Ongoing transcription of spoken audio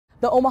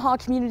The Omaha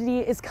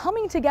community is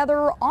coming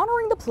together,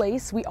 honoring the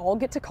place we all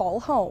get to call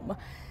home.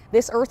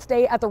 This Earth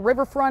Day at the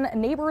Riverfront,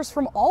 neighbors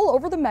from all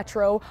over the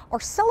metro are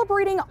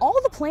celebrating all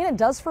the planet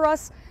does for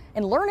us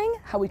and learning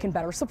how we can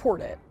better support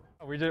it.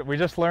 We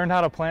just learned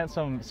how to plant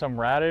some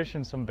radish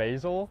and some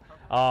basil.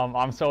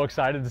 I'm so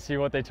excited to see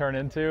what they turn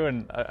into,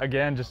 and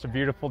again, just a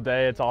beautiful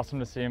day. It's awesome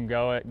to see them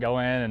go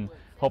in and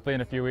hopefully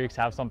in a few weeks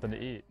have something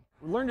to eat.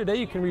 We learned today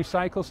you can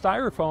recycle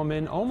styrofoam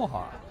in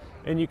Omaha,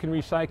 and you can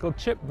recycle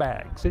chip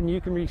bags, and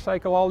you can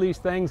recycle all these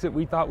things that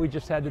we thought we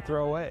just had to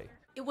throw away.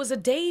 It was a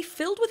day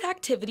filled with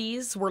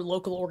activities where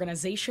local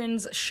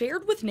organizations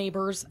shared with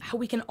neighbors how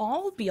we can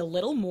all be a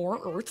little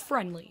more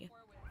earth-friendly.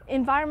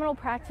 Environmental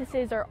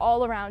practices are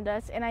all around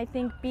us, and I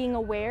think being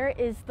aware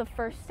is the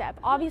first step.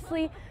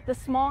 Obviously, the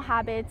small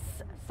habits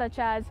such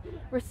as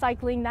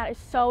recycling, that is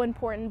so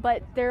important,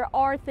 but there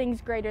are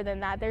things greater than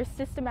that. There's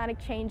systematic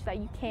change that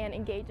you can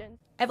engage in.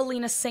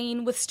 Evelina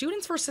Sane with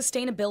Students for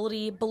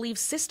Sustainability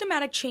believes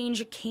systematic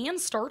change can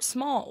start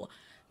small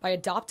by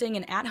adopting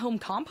an at-home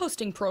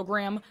composting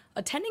program,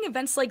 attending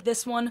events like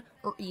this one,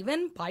 or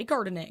even by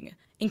gardening.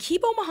 And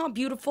Keep Omaha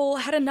Beautiful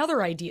had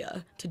another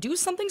idea, to do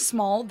something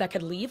small that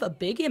could leave a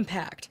big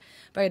impact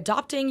by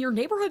adopting your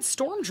neighborhood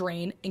storm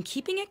drain and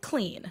keeping it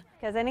clean.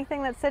 Because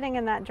anything that's sitting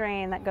in that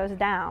drain that goes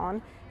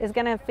down is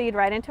going to feed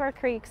right into our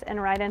creeks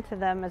and right into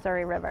the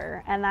Missouri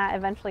River, and that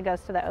eventually goes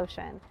to the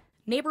ocean.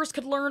 Neighbors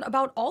could learn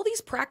about all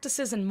these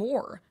practices and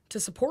more to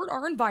support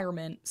our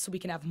environment so we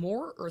can have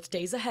more Earth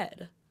Days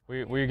ahead.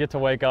 We get to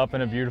wake up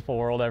in a beautiful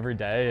world every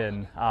day,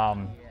 and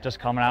just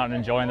coming out and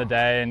enjoying the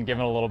day and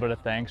giving a little bit of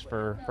thanks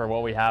for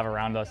what we have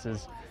around us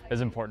is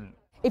important.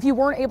 If you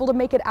weren't able to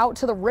make it out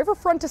to the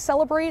riverfront to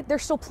celebrate,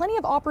 there's still plenty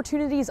of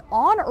opportunities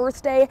on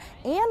Earth Day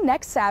and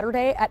next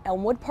Saturday at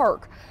Elmwood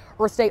Park.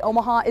 Earth Day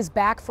Omaha is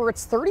back for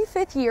its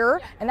 35th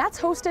year, and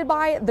that's hosted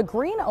by the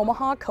Green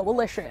Omaha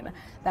Coalition.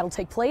 That'll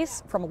take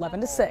place from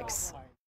 11 to 6.